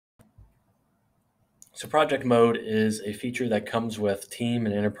So project mode is a feature that comes with team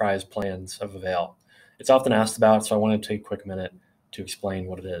and enterprise plans of AVAIL. It's often asked about, so I wanted to take a quick minute to explain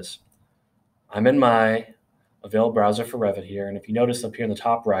what it is. I'm in my AVAIL browser for Revit here, and if you notice up here in the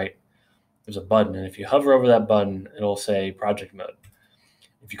top right, there's a button, and if you hover over that button, it'll say project mode.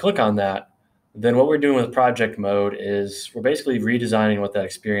 If you click on that, then what we're doing with project mode is we're basically redesigning what that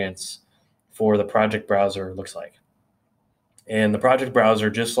experience for the project browser looks like. And the project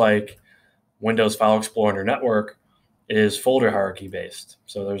browser, just like Windows File Explorer on your network, is folder hierarchy based.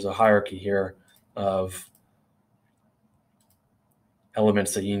 So there's a hierarchy here of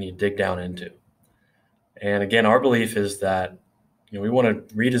elements that you need to dig down into. And again, our belief is that we want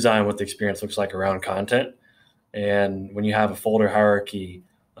to redesign what the experience looks like around content. And when you have a folder hierarchy,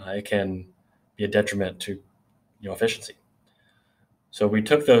 it can be a detriment to efficiency. So we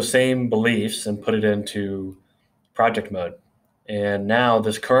took those same beliefs and put it into project mode. And now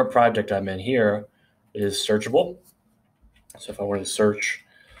this current project I'm in here is searchable. So if I wanted to search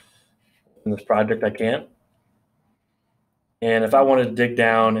in this project, I can. And if I wanted to dig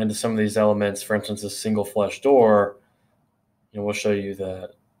down into some of these elements, for instance, a single flush door, we'll show you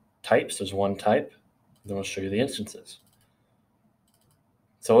the types. There's one type. Then we'll show you the instances.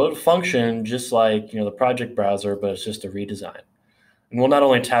 So it'll function just like the project browser, but it's just a redesign. And we'll not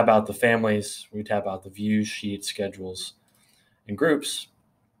only tab out the families, we tab out the views, sheets, schedules, and groups,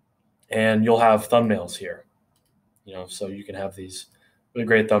 and you'll have thumbnails here. So you can have these really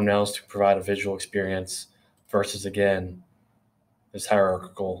great thumbnails to provide a visual experience versus, again, this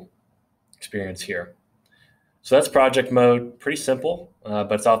hierarchical experience here. So that's project mode. Pretty simple,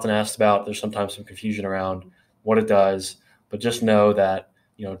 but it's often asked about. There's sometimes some confusion around what it does, but just know that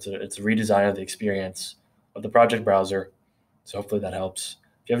it's a redesign of the experience of the project browser. So hopefully that helps.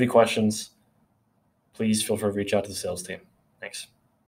 If you have any questions, please feel free to reach out to the sales team. Thanks.